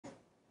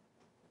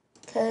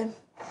Okay.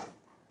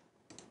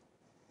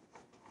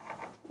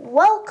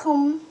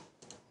 Welcome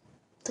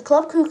to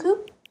Club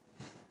Cuckoo.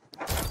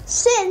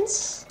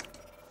 Since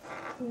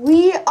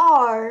we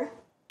are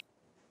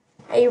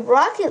a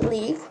Rocket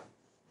League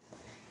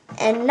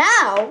and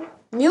now,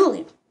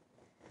 newly,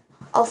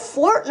 a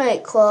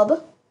Fortnite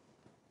club,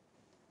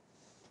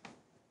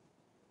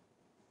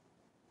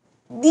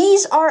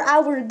 these are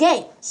our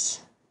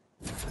games.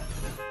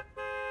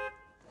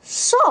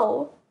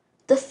 So,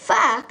 the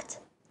fact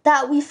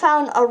that we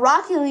found a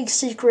Rocket League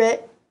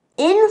secret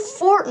in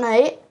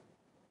Fortnite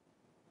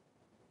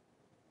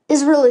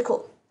is really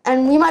cool.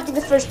 And we might be the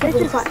first people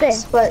to find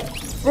this, but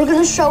we're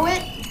gonna show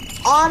it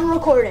on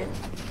recording.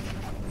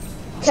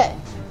 Okay,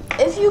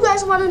 if you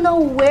guys wanna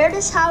know where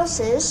this house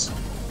is,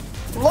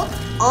 look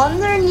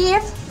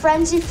underneath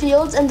Frenzy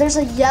Fields and there's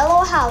a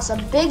yellow house, a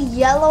big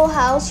yellow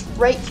house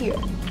right here.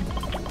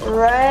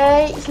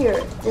 Right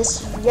here,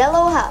 this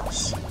yellow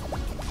house.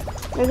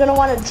 You're gonna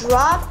wanna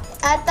drop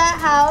at that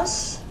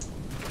house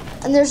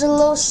and there's a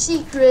little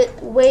secret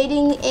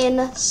waiting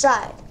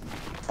inside.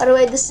 By the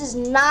way, this is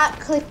not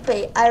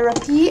clickbait. I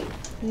repeat,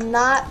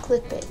 not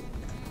clickbait.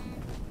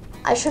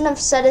 I shouldn't have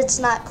said it's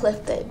not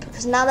clickbait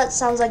because now that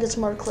sounds like it's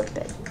more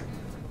clickbait.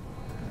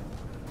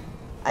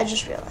 I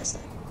just realized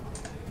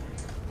that.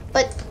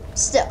 But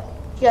still,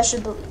 you guys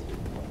should believe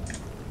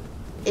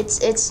it. It's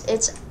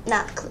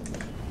not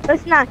clickbait.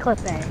 It's not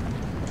clickbait.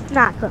 It's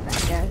not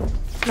clickbait, guys.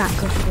 It's not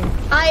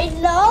clickbait. I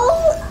know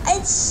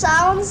it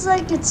sounds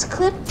like it's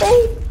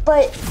clickbait,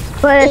 but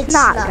it's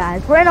not,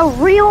 guys. We're in a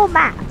real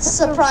match.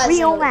 Surprisingly.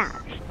 Real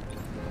match.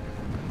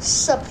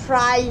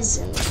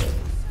 Surprisingly.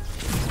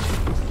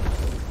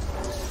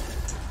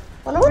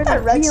 Wonder what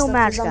that red stuff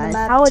match, is on guys. the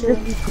map. How would too. this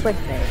be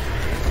clickbait?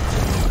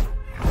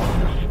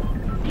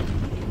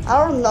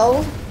 I don't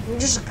know. You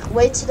just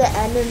wait to the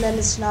end and then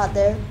it's not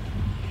there.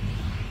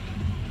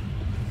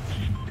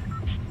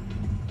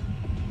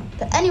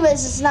 But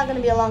anyways, it's not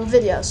gonna be a long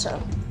video,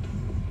 so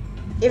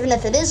even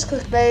if it is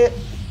clickbait,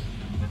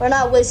 we're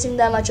not wasting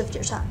that much of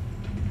your time.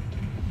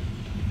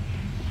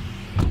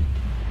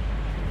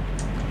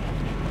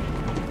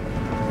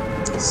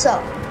 So,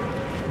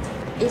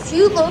 if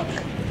you look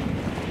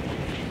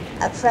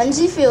at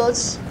Frenzy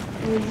Fields,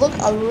 and you look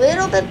a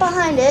little bit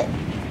behind it,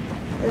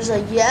 there's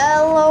a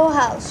yellow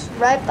house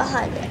right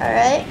behind it,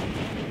 alright?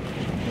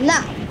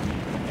 Now,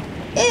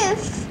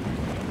 if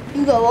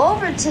you go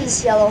over to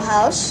this yellow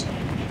house,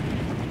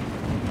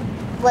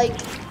 like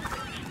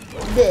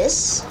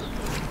this,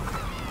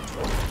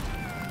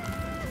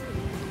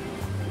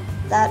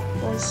 that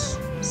was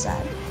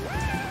sad.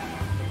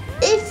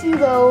 If you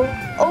go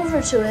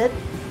over to it,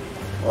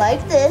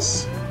 like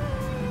this,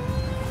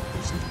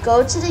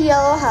 go to the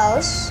yellow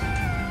house,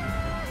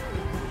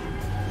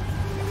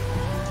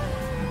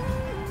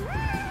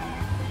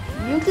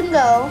 you can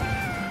go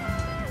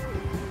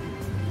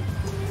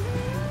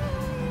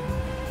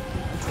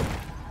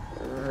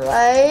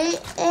right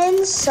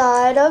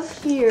inside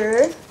of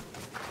here.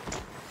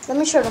 Let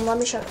me show them.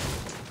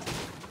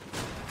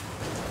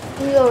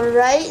 You go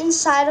right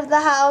inside of the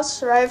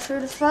house, right through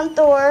the front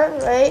door,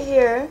 right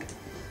here.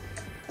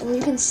 And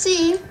you can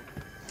see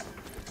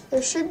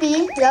there should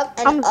be,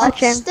 and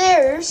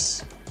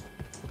upstairs.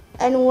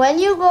 And when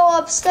you go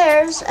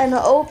upstairs and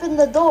open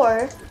the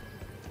door,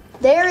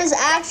 there is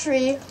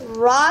actually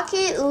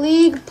Rocket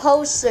League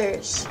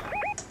posters.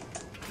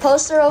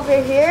 Poster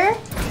over here.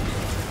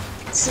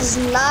 This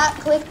is not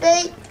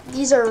clickbait.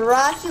 These are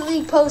Rocket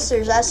League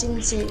posters, as you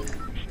can see.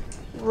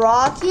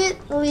 Rocket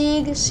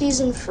League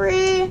Season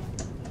 3,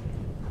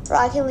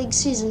 Rocket League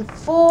Season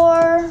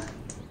 4,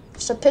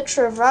 just a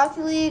picture of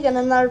Rocket League and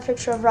another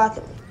picture of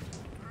Rocket League.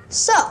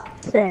 So,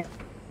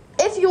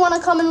 if you want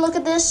to come and look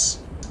at this,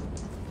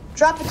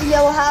 drop at the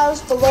yellow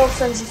house below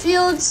Frenzy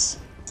Fields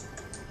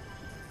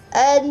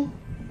and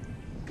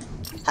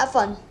have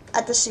fun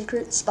at the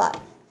secret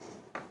spot.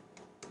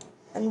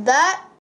 And that